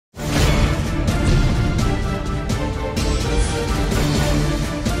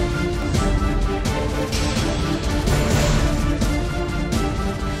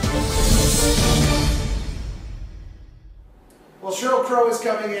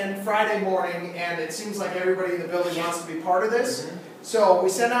coming in Friday morning, and it seems like everybody in the building wants to be part of this. So we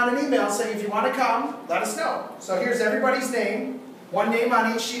sent out an email saying if you want to come, let us know. So here's everybody's name, one name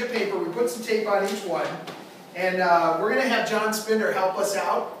on each sheet of paper. We put some tape on each one. And we're going to have John Spinder help us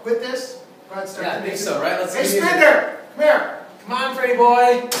out with this. Go ahead, start. Yeah, I think so, right? Let's hey, Spinder! Come here. Come on, Freddy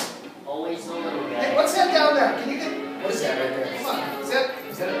boy. Always a little guy. Hey, what's that down there? Can you get... What is that right there? Come on. Is that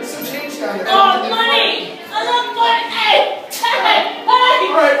there's some change down there? Oh, money! I love money! Hey! Hey!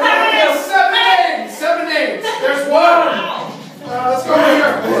 All right, we're going to have 7 names. 7 names. There's 1. Let's go over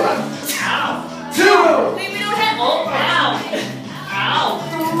here. Ow! 2. Wait, we don't have... Oh, ow! Ow!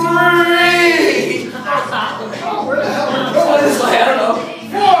 3. Oh, where the hell are we going? This way, I don't know.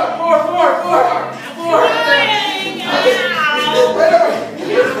 4. 4. Right over.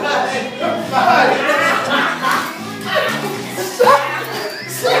 5.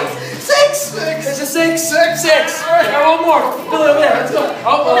 6. There's a 6. 6. 6. All right, one more. Fill it over there. Let's go.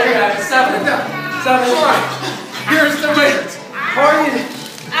 Oh, there you go. 7. 7. Here's the winners. Party.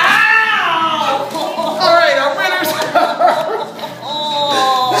 Ow! All right, our winners are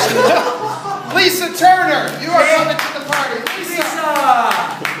Lisa Turner. You are coming to the party. Lisa.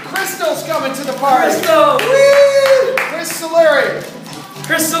 Crystal's coming to the party. Crystal. Woo! Chris Solari.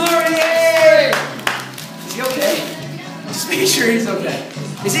 Chris Solari. Yay! Is he okay? Just making sure he's okay.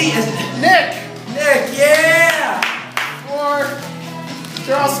 Is he? Nick. Nick, yeah! 4.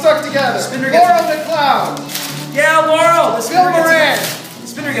 They're all stuck together. Spinner gets Laurel McLeod. Yeah, Laurel. The Bill Moran.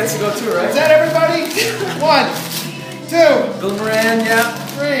 Spinner gets to go too, right? Is that everybody? 1, 2. Bill Moran, yeah.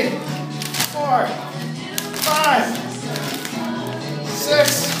 3, 4, 5,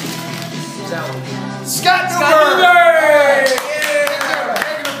 6. Who's that one? Scott Newberg! Newberg! Yeah!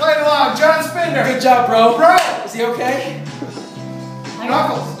 Taking the plate along. John Spinder. Good job, bro. Bro! Is he okay? I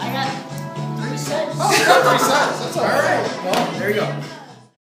got 3 cents. Oh, you got 3 cents. That's all right. Well, there you go.